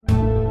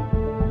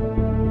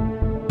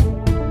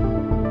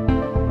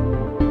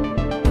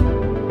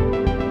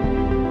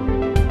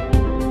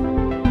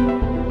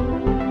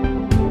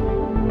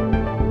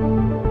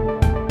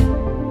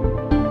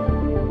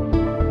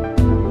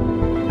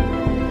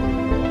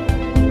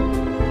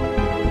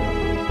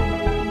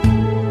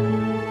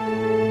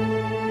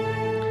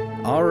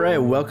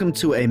welcome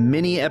to a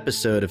mini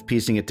episode of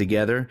Piecing It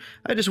Together.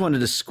 I just wanted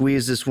to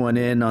squeeze this one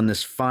in on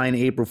this fine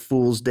April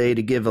Fool's Day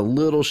to give a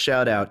little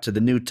shout out to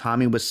the new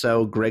Tommy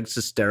Wiseau, Greg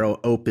Sestero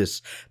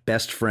opus,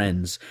 Best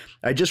Friends.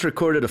 I just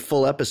recorded a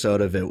full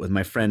episode of it with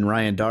my friend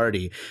Ryan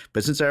Doherty,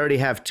 but since I already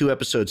have 2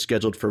 episodes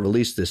scheduled for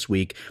release this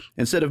week,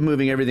 instead of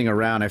moving everything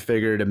around, I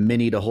figured a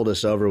mini to hold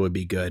us over would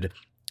be good.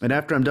 And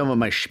after I'm done with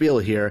my spiel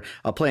here,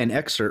 I'll play an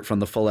excerpt from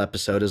the full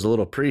episode as a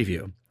little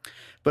preview.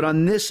 But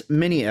on this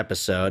mini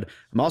episode,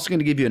 I'm also going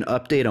to give you an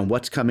update on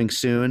what's coming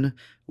soon,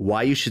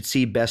 why you should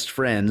see Best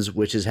Friends,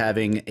 which is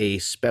having a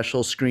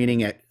special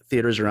screening at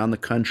theaters around the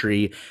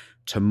country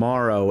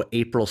tomorrow,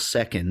 April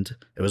 2nd.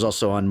 It was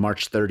also on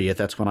March 30th.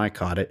 That's when I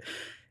caught it.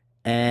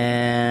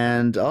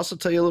 And I'll also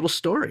tell you a little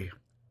story.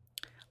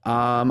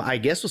 I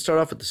guess we'll start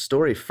off with the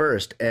story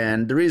first.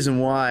 And the reason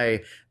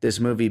why this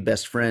movie,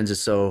 Best Friends,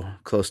 is so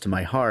close to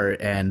my heart,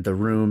 and The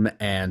Room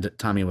and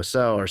Tommy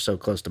Wiseau are so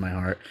close to my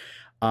heart,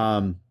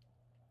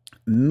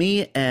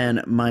 me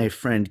and my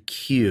friend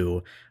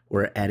Q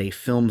were at a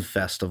film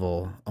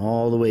festival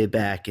all the way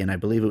back in, I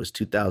believe it was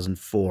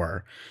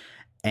 2004,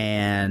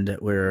 and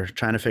we're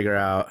trying to figure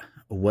out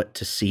what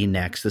to see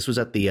next. This was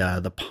at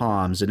the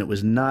Palms, and it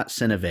was not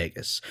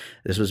Cinevegas.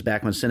 This was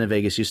back when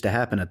Cinevegas used to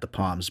happen at the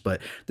Palms,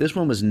 but this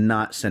one was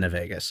not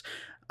Cinevegas.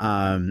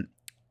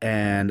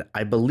 And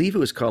I believe it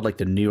was called like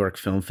the New York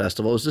Film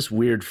Festival. It was this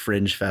weird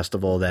fringe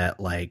festival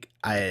that like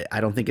I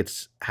don't think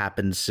it's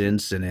happened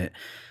since, and it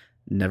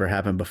never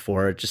happened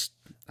before. It just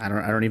I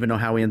don't even know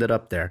how we ended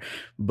up there.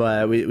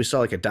 But we saw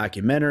like a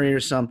documentary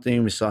or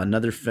something. We saw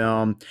another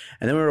film,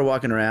 and then we were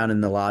walking around in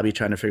the lobby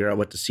trying to figure out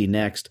what to see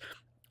next.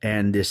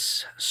 And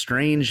this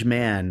strange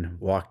man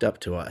walked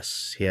up to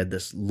us. He had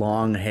this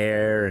long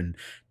hair and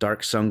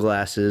dark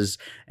sunglasses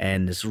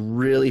and this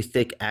really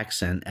thick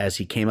accent as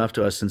he came up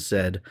to us and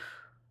said,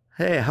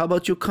 "Hey, how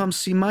about you come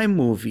see my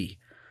movie?"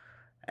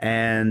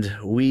 And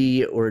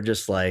we were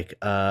just like,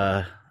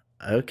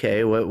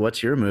 okay,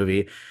 what's your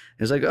movie?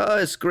 He's like, "Oh,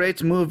 it's a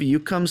great movie.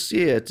 You come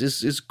see it.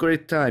 It's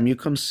great time. You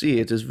come see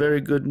it. It's a very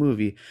good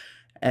movie."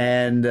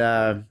 And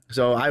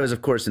so I was,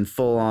 of course, in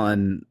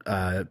full-on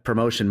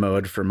promotion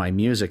mode for my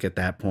music at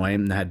that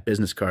point, and I had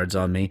business cards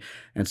on me.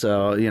 And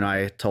so,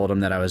 I told him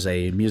that I was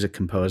a music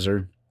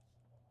composer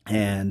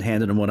and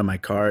handed him one of my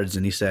cards.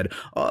 And he said,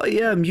 "Oh,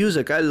 yeah,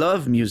 music. I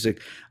love music.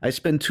 I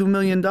spent $2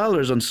 million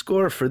on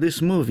score for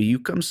this movie. You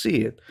come see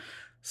it."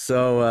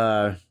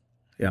 So,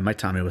 yeah, my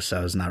Tommy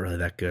Wiseau is not really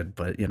that good,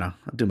 but, I'll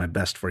do my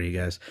best for you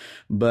guys.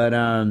 But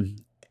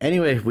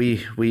anyway,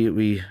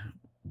 we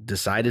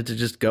decided to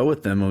just go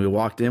with them, and we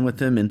walked in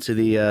with him into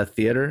the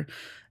theater,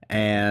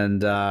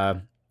 and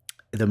the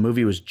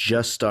movie was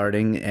just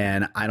starting,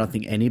 and I don't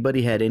think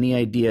anybody had any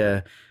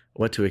idea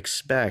what to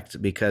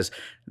expect, because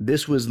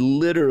this was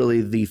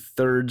literally the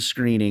 3rd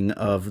screening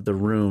of The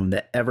Room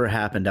that ever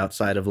happened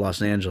outside of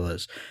Los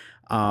Angeles.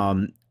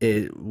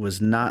 It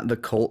was not the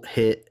cult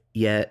hit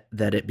yet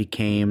that it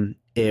became.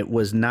 It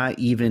was not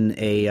even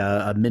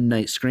a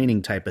midnight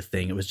screening type of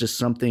thing. It was just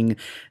something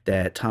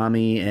that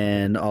Tommy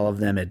and all of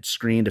them had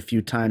screened a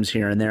few times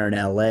here and there in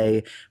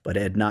LA, but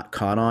it had not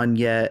caught on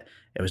yet.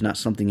 It was not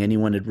something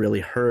anyone had really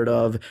heard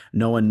of.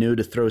 No one knew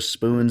to throw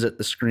spoons at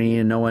the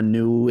screen. No one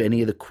knew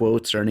any of the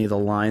quotes or any of the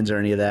lines or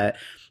any of that.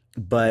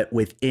 But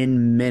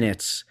within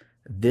minutes,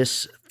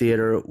 this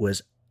theater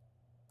was,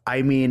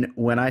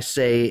 when I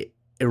say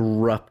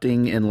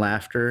erupting in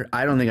laughter,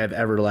 I don't think I've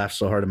ever laughed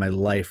so hard in my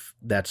life.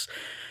 That's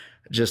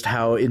just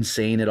how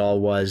insane it all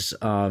was.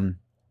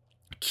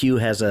 Q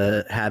has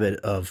a habit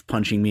of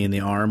punching me in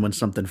the arm when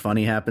something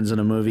funny happens in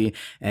a movie,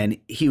 and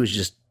he was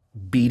just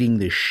beating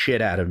the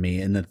shit out of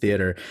me in the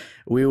theater.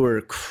 We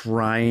were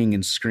crying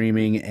and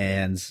screaming,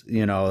 and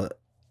the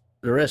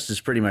rest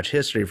is pretty much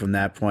history from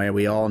that point.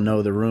 We all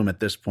know The Room at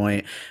this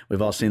point.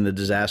 We've all seen The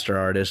Disaster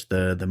Artist,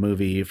 the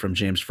movie from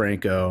James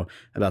Franco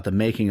about the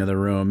making of The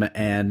Room,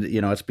 and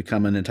it's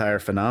become an entire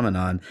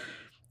phenomenon.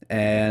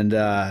 And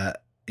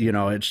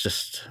it's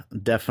just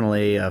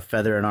definitely a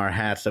feather in our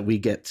hats that we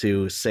get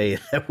to say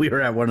that we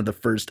were at one of the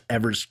first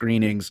ever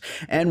screenings,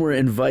 and were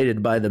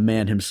invited by the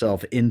man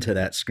himself into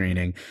that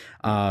screening.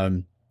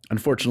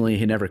 Unfortunately,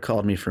 he never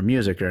called me for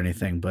music or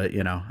anything, but,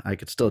 I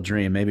could still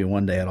dream. Maybe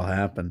one day it'll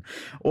happen.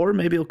 Or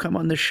maybe he'll come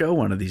on this show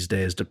one of these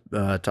days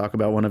to talk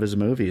about one of his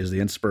movies,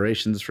 the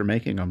inspirations for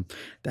making them.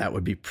 That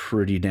would be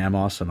pretty damn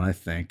awesome, I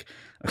think.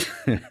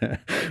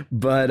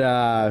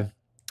 But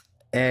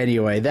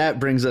anyway, that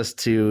brings us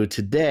to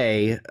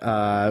today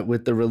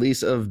with the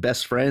release of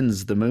Best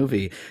Friends, the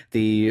movie,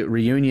 the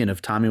reunion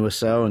of Tommy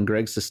Wiseau and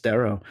Greg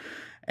Sestero.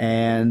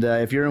 And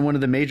if you're in one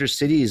of the major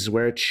cities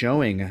where it's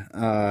showing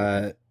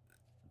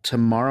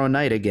tomorrow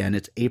night, again,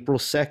 it's April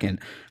 2nd,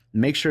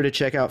 make sure to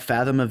check out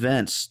Fathom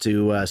Events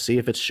to see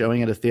if it's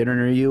showing at a theater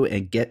near you,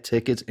 and get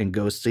tickets and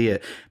go see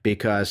it,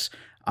 because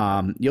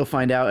you'll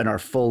find out in our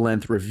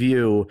full-length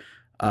review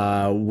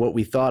what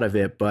we thought of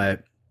it.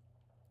 But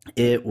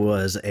it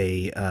was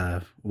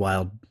a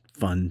wild,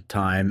 fun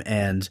time,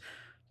 and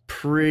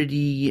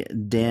pretty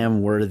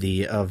damn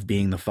worthy of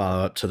being the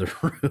follow-up to The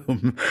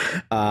Room.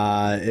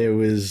 It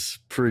was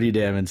pretty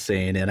damn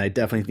insane, and I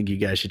definitely think you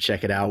guys should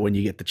check it out when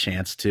you get the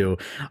chance to.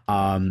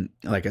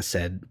 Like I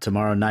said,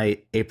 tomorrow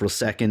night, April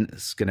 2nd,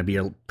 is going to be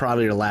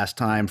probably your last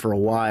time for a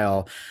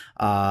while,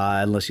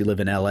 unless you live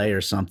in LA or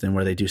something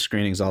where they do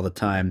screenings all the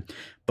time.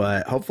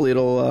 But hopefully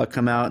it'll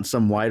come out in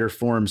some wider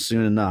form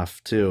soon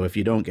enough, too, if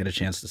you don't get a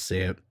chance to see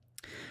it.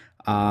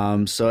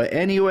 So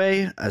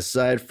anyway,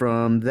 aside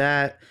from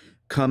that,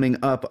 coming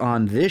up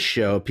on this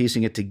show,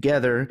 piecing it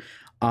together,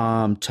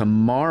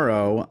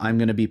 tomorrow I'm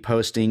going to be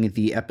posting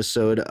the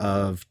episode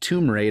of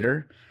Tomb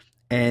Raider.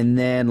 And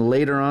then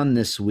later on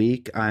this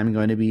week, I'm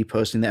going to be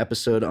posting the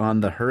episode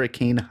on the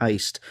Hurricane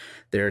Heist.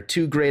 There are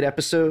 2 great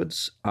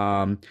episodes.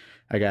 I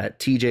got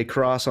TJ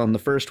Cross on the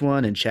first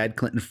one and Chad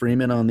Clinton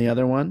Freeman on the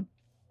other one.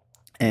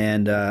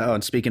 And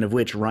and speaking of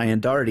which, Ryan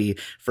Darty,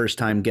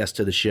 first-time guest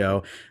to the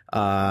show.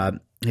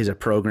 He's a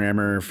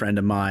programmer, friend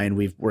of mine.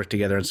 We've worked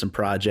together on some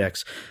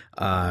projects.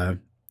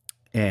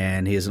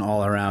 And he is an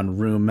all-around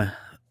room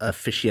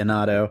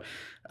aficionado.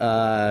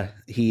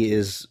 He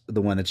is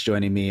the one that's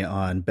joining me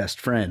on Best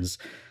Friends.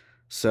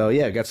 So,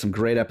 yeah, got some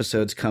great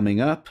episodes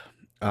coming up.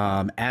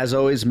 As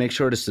always, make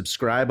sure to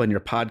subscribe on your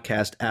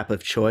podcast app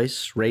of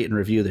choice, rate and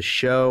review the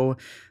show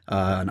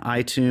on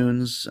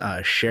iTunes,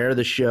 share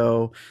the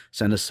show,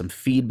 send us some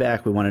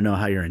feedback. We want to know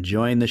how you're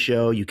enjoying the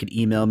show. You can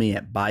email me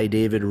at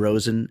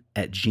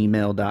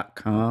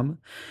bydavidrosen@gmail.com.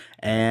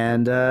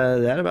 And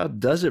that about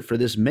does it for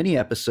this mini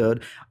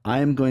episode.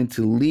 I'm going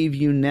to leave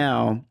you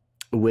now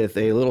with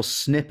a little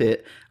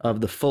snippet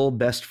of the full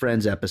Best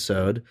Friends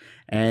episode.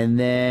 And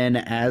then,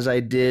 as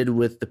I did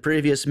with the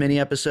previous mini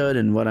episode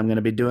and what I'm going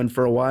to be doing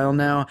for a while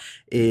now,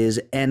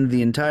 is end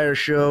the entire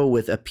show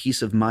with a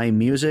piece of my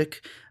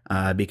music,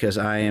 because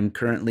I am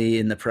currently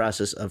in the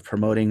process of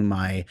promoting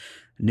my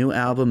new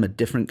album, A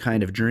Different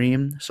Kind of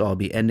Dream. So I'll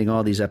be ending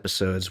all these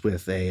episodes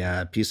with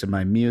a piece of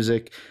my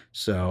music.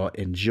 So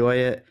enjoy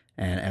it.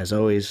 And as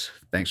always,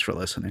 thanks for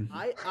listening.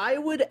 I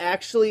would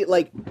actually,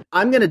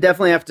 I'm going to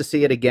definitely have to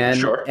see it again.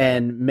 Sure.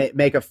 And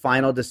make a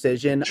final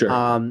decision.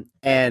 Sure.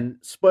 And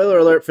spoiler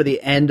alert for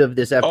the end of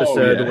this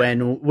episode,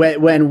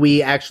 when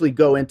we actually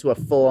go into a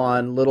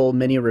full-on little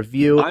mini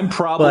review. I'm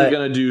probably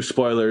going to do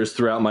spoilers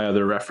throughout my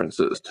other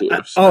references too.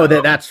 That's fine.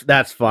 Yeah.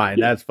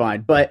 That's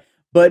fine. But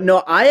no,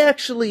 I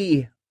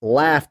actually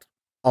laughed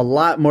a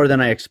lot more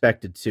than I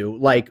expected to.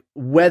 Like,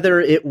 whether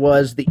it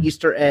was the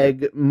Easter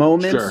egg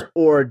moments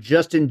or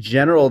just in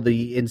general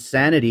the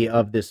insanity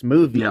of this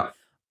movie. Yeah.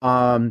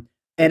 And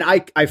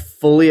I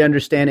fully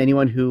understand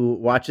anyone who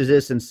watches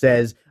this and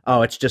says,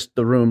 "Oh, it's just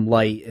The Room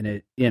light and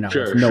it,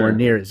 it's nowhere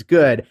near as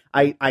good."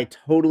 I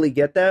totally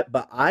get that,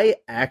 but I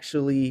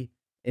actually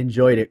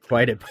enjoyed it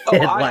quite a bit.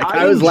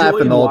 I was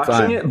laughing the whole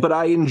time. But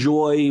I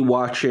enjoy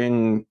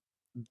watching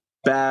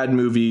bad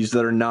movies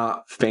that are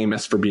not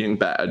famous for being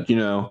bad,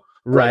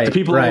 Right. The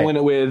people I went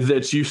it with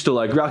that's used to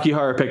like Rocky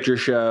Horror Picture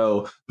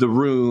Show, The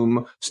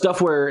Room, stuff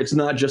where it's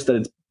not just that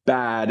it's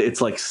bad,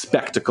 it's like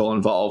spectacle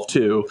involved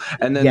too.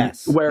 And then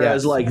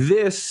whereas like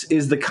this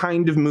is the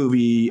kind of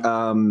movie,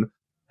 and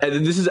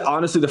this is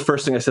honestly the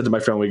first thing I said to my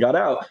friend when we got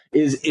out,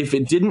 is if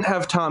it didn't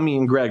have Tommy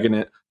and Greg in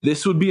it,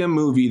 this would be a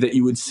movie that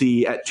you would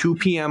see at 2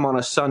 p.m. on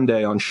a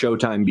Sunday on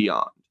Showtime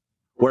Beyond.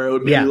 Where it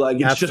would be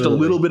it's just a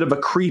little bit of a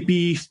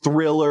creepy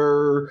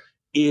thriller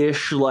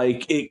ish,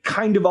 like it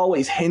kind of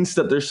always hints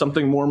that there's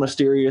something more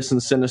mysterious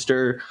and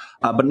sinister,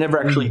 but never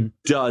actually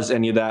does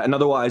any of that. And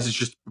otherwise, it's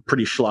just a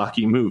pretty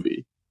schlocky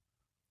movie.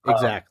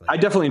 Exactly. I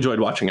definitely enjoyed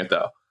watching it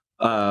though.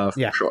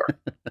 For sure.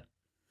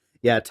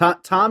 Yeah,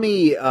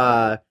 Tommy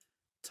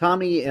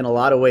in a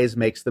lot of ways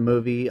makes the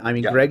movie. I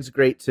mean, Greg's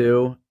great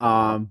too,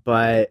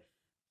 but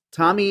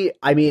Tommy,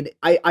 I mean,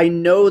 I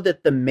know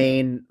that the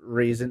main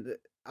reason,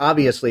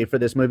 obviously, for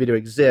this movie to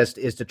exist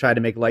is to try to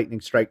make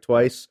lightning strike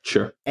twice.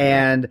 Sure.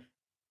 And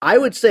I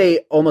would say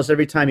almost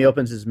every time he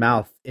opens his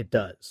mouth, it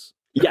does.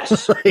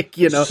 Yes. So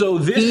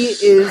he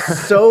is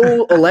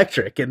so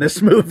electric in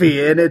this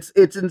movie, and it's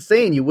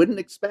insane. You wouldn't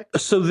expect it.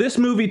 So this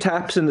movie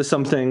taps into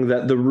something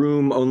that The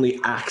Room only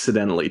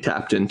accidentally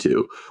tapped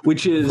into,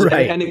 which is,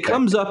 and it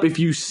comes up if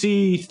you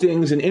see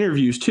things in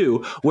interviews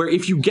too, where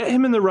if you get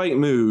him in the right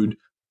mood,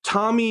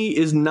 Tommy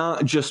is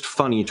not just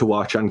funny to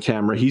watch on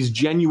camera. He's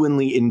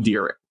genuinely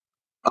endearing.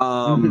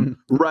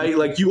 Right?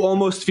 Like you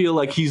almost feel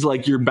like he's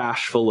like your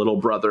bashful little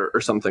brother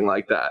or something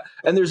like that.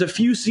 And there's a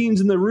few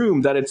scenes in The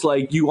Room that it's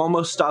like you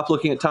almost stop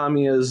looking at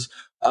Tommy as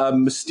a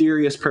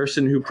mysterious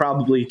person who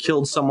probably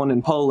killed someone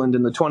in Poland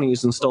in the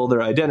 1920s and stole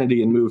their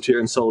identity and moved here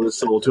and sold his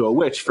soul to a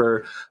witch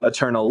for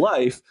eternal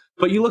life.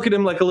 But you look at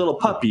him like a little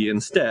puppy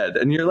instead,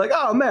 and you're like,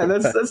 oh man,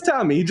 that's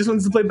Tommy. He just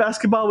wants to play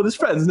basketball with his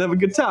friends and have a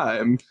good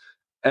time.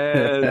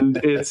 And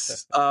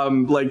it's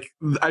like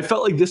I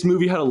felt like this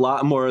movie had a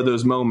lot more of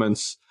those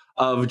moments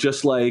of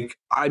just like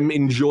I'm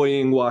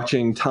enjoying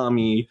watching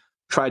Tommy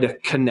try to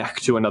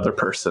connect to another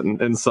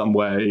person in some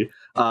way.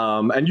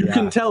 And you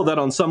can tell that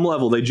on some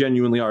level they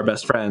genuinely are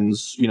best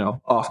friends,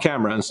 off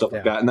camera and stuff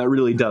like that. And that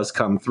really does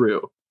come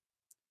through.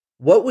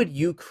 what would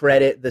you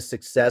credit the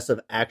success of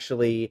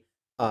actually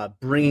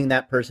bringing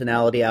that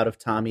personality out of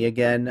Tommy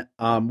again?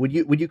 Would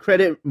you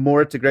credit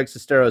more to Greg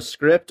Sestero's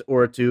script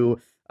or to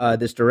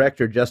this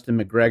director Justin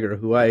McGregor,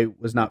 who I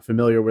was not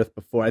familiar with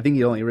before? I think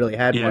he only really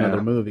had one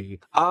other movie.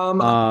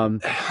 I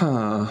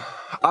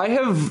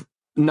have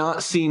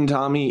not seen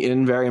Tommy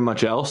in very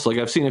much else. Like,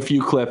 I've seen a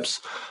few clips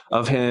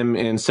of him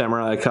in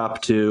Samurai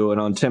Cop 2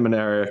 and on Tim and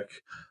Eric.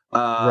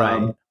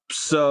 Right.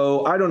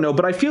 So I don't know,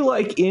 but I feel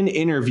like in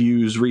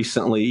interviews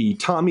recently,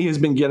 Tommy has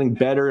been getting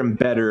better and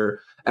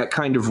better at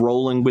kind of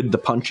rolling with the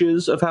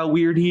punches of how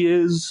weird he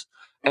is.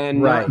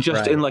 And not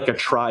just in like a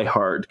try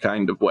hard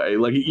kind of way.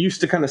 Like, it used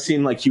to kind of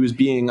seem like he was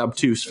being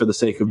obtuse for the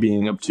sake of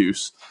being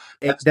obtuse.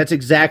 That's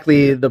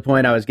exactly the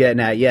point I was getting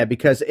at. Yeah,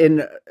 because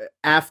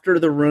after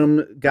The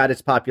Room got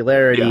its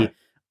popularity,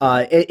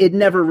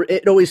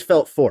 it always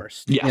felt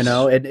forced. Yes. You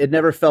know, it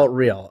never felt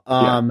real.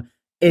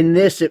 In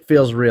this, it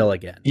feels real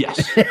again.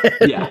 Yes.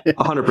 Yeah.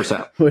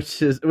 100%.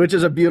 Which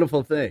is a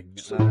beautiful thing.